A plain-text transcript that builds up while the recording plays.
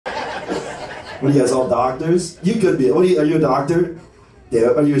What are you guys all doctors? You could be. Are you a doctor?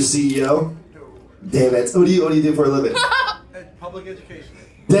 Damn it. Are you a CEO? Damn it. What do you do for a living? Public education.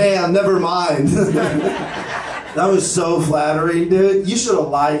 Damn, never mind. That was so flattering, dude. You should have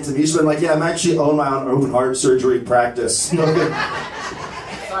lied to me. You should have been like, yeah, I'm actually own my own open heart surgery practice.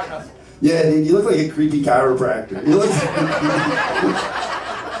 Yeah, dude, you look like a creepy chiropractor. You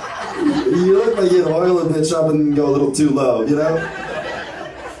look like you'd oil a bitch up and go a little too low, you know?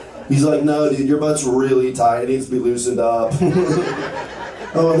 He's like, no, dude, your butt's really tight. It needs to be loosened up.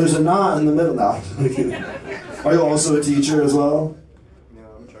 Oh, there's a knot in the middle now. Are you also a teacher as well? No,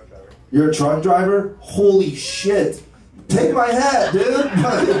 I'm a truck driver. You're a truck driver? Holy shit. Take my hat, dude.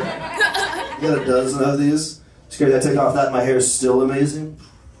 You got a dozen of these. Scared I take off that, my hair's still amazing.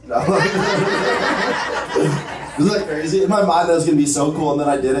 No. Isn't that crazy? In my mind that was going to be so cool, and then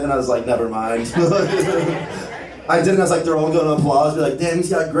I did it, and I was like, never mind. I did it, and I was like, they're all going to applause, be like, damn, he's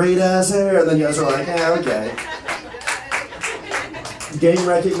got great ass hair, and then you guys are like, yeah, okay. Game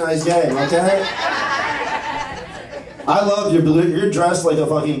recognized game, okay? I love your blue, you're dressed like a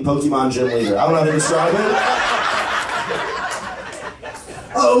fucking Pokemon gym leader. I don't know how to describe it.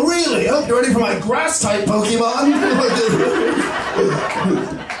 Oh, really? I hope you're ready for my grass-type Pokemon.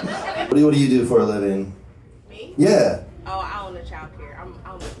 What do you do for a living? Me? Yeah. Oh, I own a child care. I'm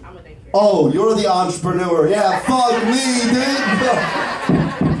a daycare. Oh, you're the entrepreneur. Yeah, fuck me, dude.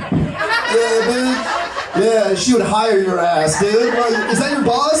 Yeah, dude. Yeah, she would hire your ass, dude. Like, is that your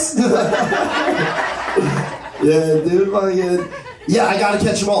boss? Yeah, dude. Fucking. Yeah, I gotta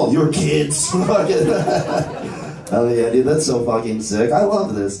catch them all. Your kids. Oh yeah, dude. That's so fucking sick. I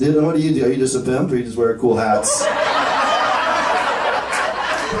love this, dude. And what do? Are you just a pimp, or you just wear cool hats?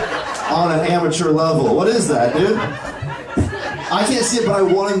 On an amateur level. What is that, dude? I can't see it, but I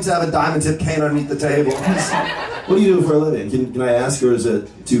want him to have a diamond tip cane underneath the table. What do you do for a living? Can I ask, or is it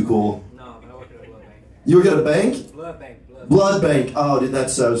too cool? No, I work at a blood bank. You work at a bank? Blood bank. Blood bank. Oh, dude,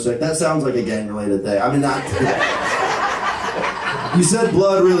 that's so sick. That sounds like a gang-related thing. I mean, not... You said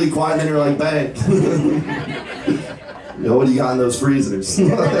blood really quiet, and then you're like, bank. You know, what do you got in those freezers?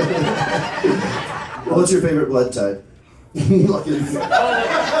 What's your favorite blood type?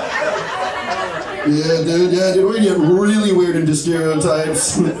 Yeah, dude, we're gonna get really weird into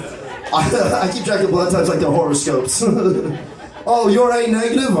stereotypes. I keep track of blood types like they're horoscopes. Oh, you're A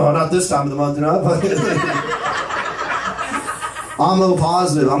negative? Oh, not this time of the month, you know? I'm O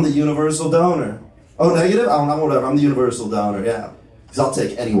positive, I'm the universal donor. Oh, negative? I'm whatever, I'm the universal donor, yeah. Because I'll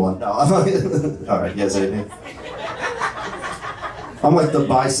take anyone. No, alright, you guys hate me. I'm like the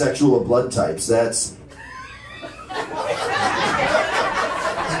bisexual of blood types, that's...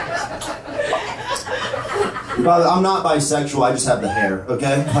 I'm not bisexual, I just have the hair,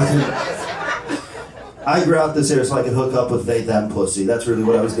 okay? I grew out this hair so I could hook up with Faith and pussy. That's really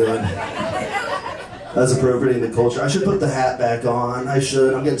what I was doing. That's appropriating the culture. I should put the hat back on. I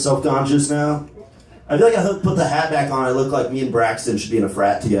should. I'm getting self-conscious now. I feel like I put the hat back on, I look like me and Braxton should be in a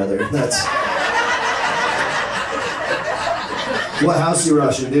frat together. That's... What house you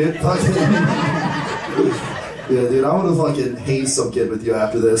rushing, dude? Yeah, dude, I want to fucking haze some kid with you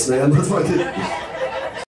after this, man. Let's fucking...